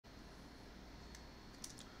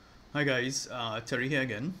Hi guys, Terry here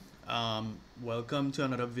again. Welcome to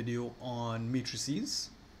another video on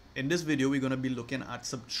matrices. In this video, we're going to be looking at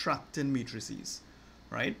subtracting matrices,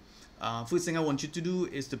 right? First thing I want you to do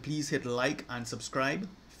is to please hit like and subscribe.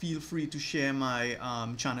 Feel free to share my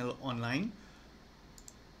channel online.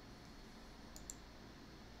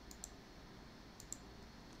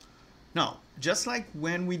 Now, just like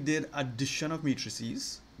when we did addition of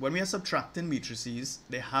matrices, when we are subtracting matrices,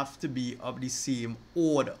 they have to be of the same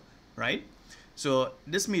order, right? So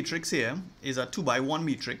this matrix here is a 2 by 1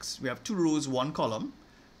 matrix. We have 2 rows, 1 column.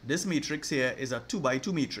 This matrix here is a 2 by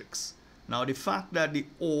 2 matrix. Now the fact that the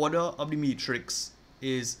order of the matrix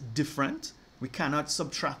is different, we cannot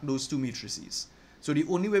subtract those two matrices. So the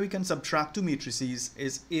only way we can subtract two matrices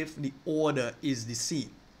is if the order is the same.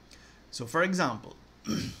 So for example,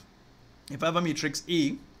 if I have a matrix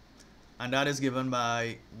A, and that is given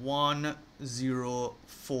by 1, 0,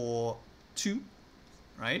 4, 2,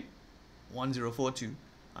 right? 1, 0, 4, 2.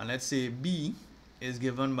 And let's say B is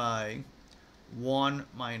given by 1,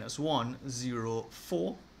 minus 1, 0,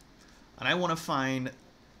 4. And I want to find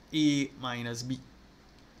A minus B.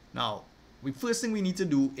 Now, the first thing we need to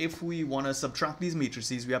do if we want to subtract these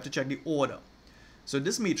matrices, we have to check the order. So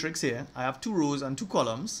this matrix here, I have 2 rows and 2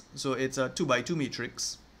 columns. So it's a 2 by 2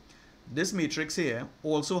 matrix. This matrix here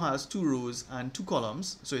also has 2 rows and 2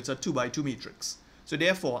 columns, so it's a 2 by 2 matrix. So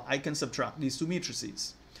therefore, I can subtract these two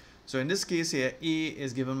matrices. So in this case here, A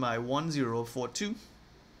is given by 1, 0, 4, 2,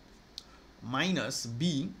 minus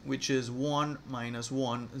B, which is 1, minus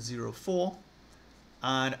 1, 0, 4.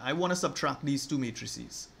 And I want to subtract these two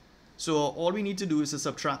matrices. So all we need to do is to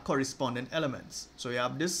subtract corresponding elements. So you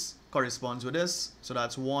have this corresponds with this, so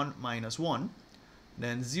that's 1 minus 1.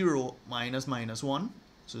 Then 0 minus minus 1.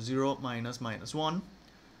 So 0 minus minus 1.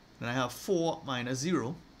 Then I have 4 minus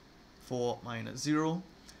 0. 4 minus 0.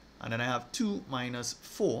 And then I have 2 minus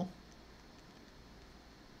 4.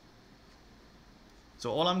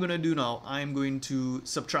 So all I'm going to do now, I'm going to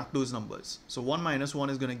subtract those numbers. So 1 minus 1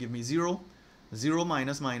 is going to give me 0. 0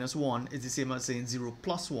 minus minus 1 is the same as saying 0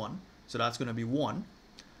 plus 1. So that's going to be 1.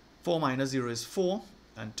 4 minus 0 is 4.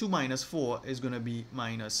 And 2 minus 4 is going to be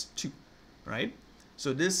minus 2. Right?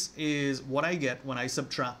 So this is what I get when I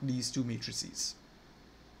subtract these two matrices.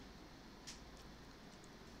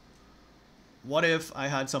 What if I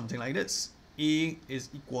had something like this? A is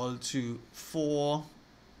equal to 4,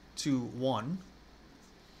 2, 1.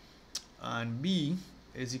 And B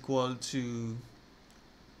is equal to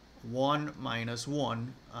 1 minus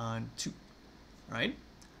 1 and 2. Right?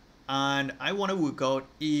 And I want to work out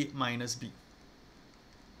A minus B.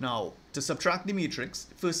 Now, to subtract the matrix,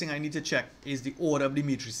 the first thing I need to check is the order of the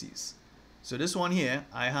matrices. So this one here,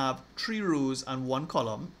 I have 3 rows and 1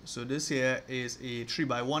 column. So this here is a 3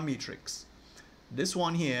 by 1 matrix. This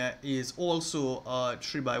one here is also a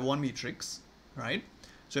 3 by 1 matrix, right?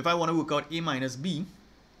 So if I want to work out A minus B,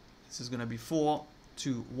 this is going to be 4,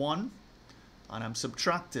 2, 1. And I'm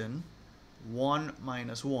subtracting 1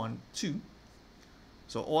 minus 1, 2.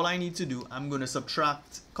 So all I need to do, I'm going to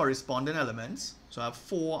subtract corresponding elements. So I have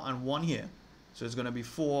 4 and 1 here. So it's going to be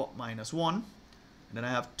 4 minus 1. And then I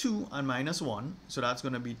have 2 and minus 1. So that's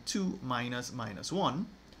going to be 2 minus minus 1.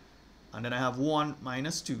 And then I have 1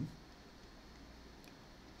 minus 2.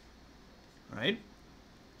 Right?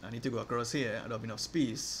 I need to go across here. I don't have enough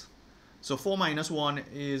space. So 4 minus 1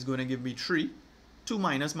 is going to give me 3. 2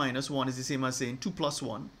 minus minus 1 is the same as saying 2 plus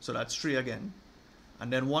 1. So that's 3 again.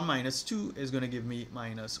 And then 1 minus 2 is going to give me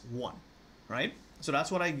minus 1. Right? So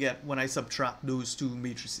that's what I get when I subtract those two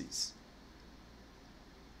matrices.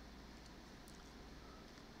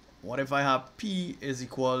 What if I have P is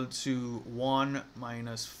equal to 1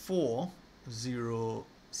 minus 4, 0,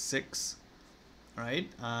 6, right?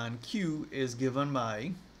 And Q is given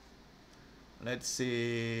by, let's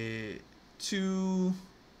say, 2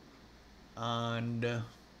 and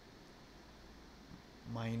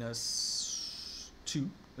minus 2.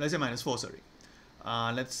 Let's say minus 4, sorry.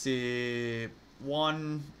 Let's say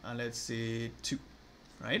 1 and let's say 2,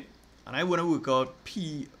 right? And I want to work out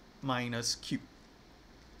P minus Q.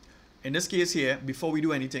 In this case here, before we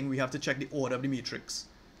do anything, we have to check the order of the matrix.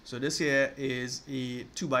 So this here is a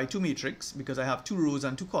 2 by 2 matrix because I have 2 rows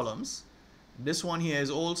and 2 columns. This one here is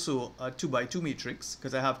also a 2 by 2 matrix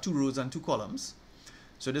because I have 2 rows and 2 columns.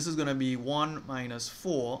 So this is going to be 1 minus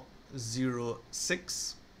 4, 0,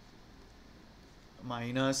 6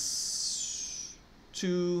 minus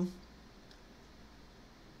 2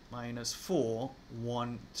 minus 4,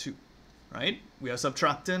 1, 2, right? We are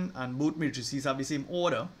subtracting and both matrices have the same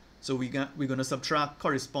order. So we're going to subtract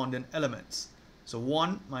corresponding elements. So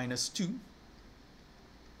 1 minus 2.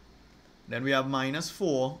 Then we have minus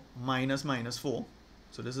 4 minus minus 4.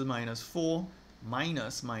 So this is minus 4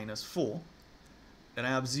 minus minus 4. Then I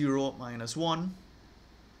have 0 minus 1.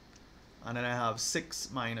 And then I have 6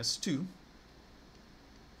 minus 2.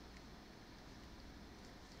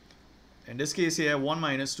 In this case here, 1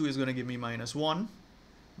 minus 2 is going to give me minus 1.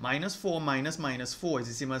 Minus 4 minus minus 4 is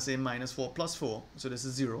the same as saying minus 4 plus 4. So this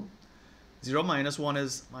is 0. 0 minus 1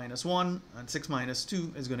 is minus 1. And 6 minus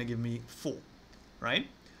 2 is going to give me 4. Right?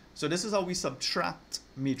 So this is how we subtract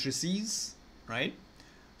matrices. Right?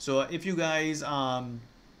 So if you guys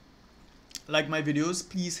like my videos,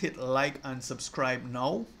 please hit like and subscribe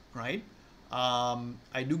now. Right?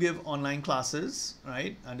 I do give online classes.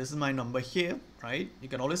 Right? And this is my number here. Right? You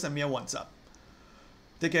can always send me a WhatsApp.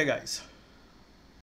 Take care, guys.